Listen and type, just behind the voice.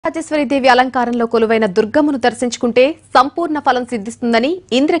రాజేశ్వరి దేవి అలంకారంలో కొలువైన దుర్గమ్మను దర్శించుకుంటే సంపూర్ణ ఫలం సిద్ధిస్తుందని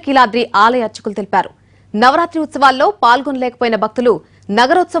ఇంద్రకీలాద్రి ఆలయ అర్చకులు తెలిపారు. నవరాత్రి ఉత్సవాల్లో పాల్గొనలేకపోయిన భక్తులు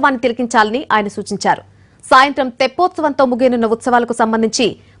నగరోత్సవాన్ని తిలకించాలని ఆయన సూచించారు. సాయంత్రం తెప్పోత్సవంతో ముగియనున్న ఉత్సవాలకు సంబంధించి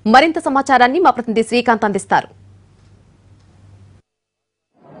మరింత సమాచారాన్ని మా ప్రతినిధి శ్రీకాంత్ అందిస్తారు.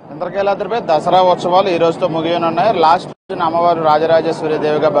 ఇంద్రకీలాద్రిపై దసరా ఉత్సవాలు ఈ రోజుతో ముగియనున్నాయి. లాస్ట్ రోజున అమ్మవారు రాజరాజేశ్వరి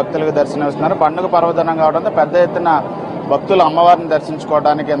దేవిగా భక్తులకు దర్శనమిస్తున్నారు. పండుగ పర్వదినం కావడంతో పెద్ద ఎత్తున భక్తులు అమ్మవారిని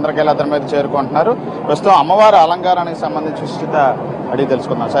దర్శించుకోవడానికి ఇంద్రకీలాద్రి మీద చేరుకుంటున్నారు. ప్రస్తుతం అమ్మవారి అలంకారానికి సంబంధించి విశిష్టత అడిగి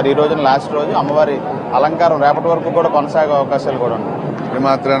తెలుసుకుందాం. సార్, ఈ రోజున లాస్ట్ రోజు అమ్మవారి అలంకారం రేపటి వరకు కూడా కొనసాగే అవకాశాలు కూడా ఉన్నాయి.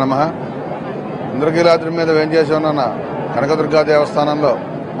 శ్రీమాత్రే నమః. ఇంద్రకీలాద్రి మీద వేంచేసి ఉన్న కనకదుర్గా దేవస్థానంలో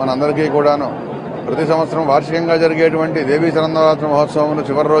మనందరికీ కూడాను ప్రతి సంవత్సరం వార్షికంగా జరిగేటువంటి దేవీ శరన్నవరాత్రి మహోత్సవంలో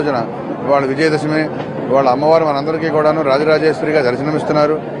చివరి రోజున ఇవాళ విజయదశమి. ఇవాళ అమ్మవారు మనందరికీ కూడాను రాజరాజేశ్వరిగా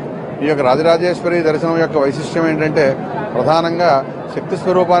దర్శనమిస్తున్నారు. ఈ యొక్క రాజరాజేశ్వరి దర్శనం యొక్క వైశిష్ట్యం ఏంటంటే ప్రధానంగా శక్తి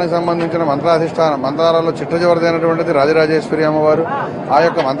స్వరూపానికి సంబంధించిన మంత్రాలలో చిట్ట చివరిదైనటువంటిది రాజరాజేశ్వరి అమ్మవారు. ఆ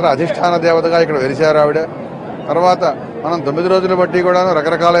యొక్క మంత్ర అధిష్టాన దేవతగా ఇక్కడ వెలిశారు ఆవిడ. తర్వాత మనం 9 రోజులు బట్టి కూడాను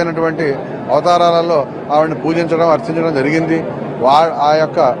రకరకాలైనటువంటి అవతారాలలో ఆవిడని పూజించడం అర్చించడం జరిగింది. ఆ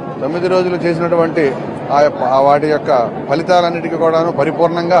యొక్క 9 రోజులు చేసినటువంటి వాటి యొక్క ఫలితాలన్నిటికీ కూడాను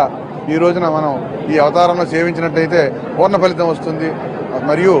పరిపూర్ణంగా ఈ రోజున మనం ఈ అవతారంలో సేవించినట్టయితే పూర్ణ ఫలితం వస్తుంది.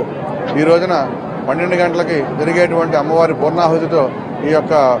 మరియు ఈ రోజున 12 గంటలకి జరిగేటువంటి అమ్మవారి పూర్ణాహుతితో ఈ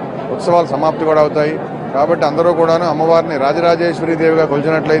యొక్క ఉత్సవాలు సమాప్తి కూడా అవుతాయి. కాబట్టి అందరూ కూడాను అమ్మవారిని రాజరాజేశ్వరి దేవిగా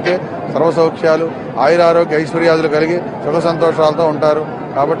కొలిచినట్లయితే సర్వసౌఖ్యాలు, ఆయురారోగ్య ఐశ్వర్యాదులు కలిగి సుఖ సంతోషాలతో ఉంటారు.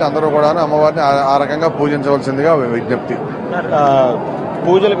 కాబట్టి అందరూ కూడాను అమ్మవారిని ఆ రకంగా పూజించవలసిందిగా విజ్ఞప్తి.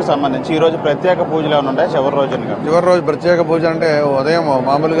 పూజలకు సంబంధించి ఈ రోజు ప్రత్యేక పూజలు ఏమైనా ఉంటాయి? చివరి రోజు ప్రత్యేక పూజ అంటే ఉదయం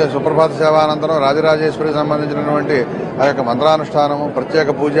మామూలుగా సుప్రభాత సేవ అనంతరం రాజరాజేశ్వరికి సంబంధించినటువంటి ఆ యొక్క మంత్రానుష్ఠానము, ప్రత్యేక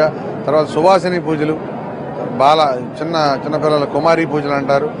పూజ, తర్వాత సువాసిని పూజలు, చిన్నపిల్లల కుమారీ పూజలు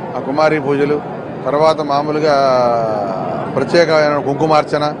అంటారు, ఆ కుమారీ పూజలు, తర్వాత మామూలుగా ప్రత్యేకమైన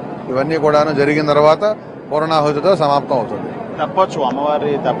కుంకుమార్చన, ఇవన్నీ కూడాను జరిగిన తర్వాత పూర్ణాహుతితో సమాప్తం అవుతుంది. తెప్పోత్సవం,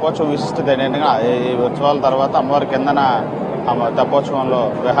 అమ్మవారి తెప్పోత్సవం విశిష్టత ఏంటంటే ఈ ఉత్సవాల తర్వాత అమ్మవారి కిందన తెప్పోత్సవంలో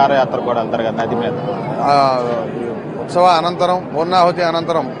విహారయాత్ర కూడా వెళ్తారు కదా నది మీద. ఉత్సవ అనంతరం పూర్ణాహుతి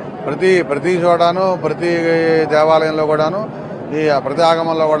అనంతరం ప్రతి చోటాను ప్రతి దేవాలయంలో కూడాను ప్రతి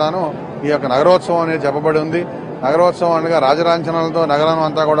ఆగమంలో కూడాను ఈ యొక్క నగరోత్సవం అనేది చెప్పబడి ఉంది. నగరోత్సవం అనగా రాజలాంఛనాలతో నగరం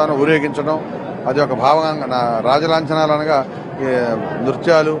అంతా కూడాను ఊరేగించడం, అది ఒక భావంగా. రాజలాంఛనాలు అనగా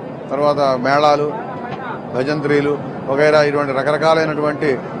నృత్యాలు, తర్వాత మేళాలు, భజంత్రీలు వగైరా ఇటువంటి రకరకాలైనటువంటి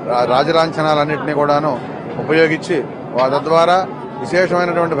రాజలాంఛనాలన్నింటినీ కూడాను ఉపయోగించి తద్వారా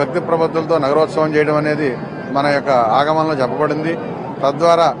విశేషమైనటువంటి భక్తి ప్రబద్ధులతో నగరోత్సవం చేయడం అనేది మన యొక్క ఆగమంలో చెప్పబడింది.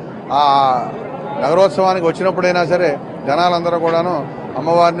 తద్వారా ఆ నగరోత్సవానికి వచ్చినప్పుడైనా సరే జనాలందరూ కూడాను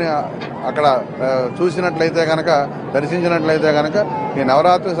అమ్మవారిని అక్కడ చూసినట్లయితే కనుక, దర్శించినట్లయితే కనుక ఈ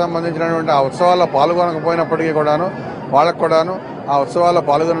నవరాత్రికి సంబంధించినటువంటి ఆ ఉత్సవాల్లో పాల్గొనకపోయినప్పటికీ కూడాను వాళ్ళకు కూడాను ఆ ఉత్సవాల్లో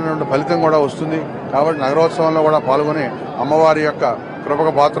పాల్గొనేటువంటి ఫలితం కూడా వస్తుంది. కాబట్టి నగరోత్సవంలో కూడా పాల్గొని అమ్మవారి యొక్క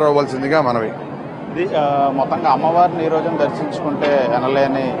కృపకు పాత్ర అవ్వాల్సిందిగా మనవి. ఇది మొత్తంగా అమ్మవారిని ఈ రోజున దర్శించుకుంటే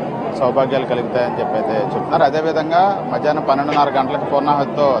ఎనలేని సౌభాగ్యాలు కలుగుతాయని చెప్పైతే చెప్తున్నారు. అదేవిధంగా మధ్యాహ్నం 12:30 గంటలకు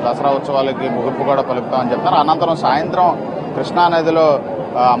పూర్ణాహుతితో దసరా ఉత్సవాలకి ముగింపు కూడా పలుకుతామని చెప్తున్నారు. అనంతరం సాయంత్రం కృష్ణానదిలో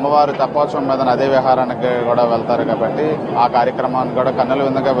అమ్మవారి తెప్పోత్సవం మీద నదీ విహారానికి కూడా వెళ్తారు. కాబట్టి ఆ కార్యక్రమాన్ని కూడా కన్నుల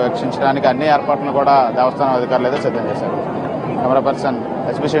విందుగా వీక్షించడానికి అన్ని ఏర్పాట్లను కూడా దేవస్థానం అధికారులు అయితే సిద్ధం చేశారు. Camera person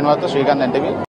SP శ్రీనివాస్తో Srikanth, NTV.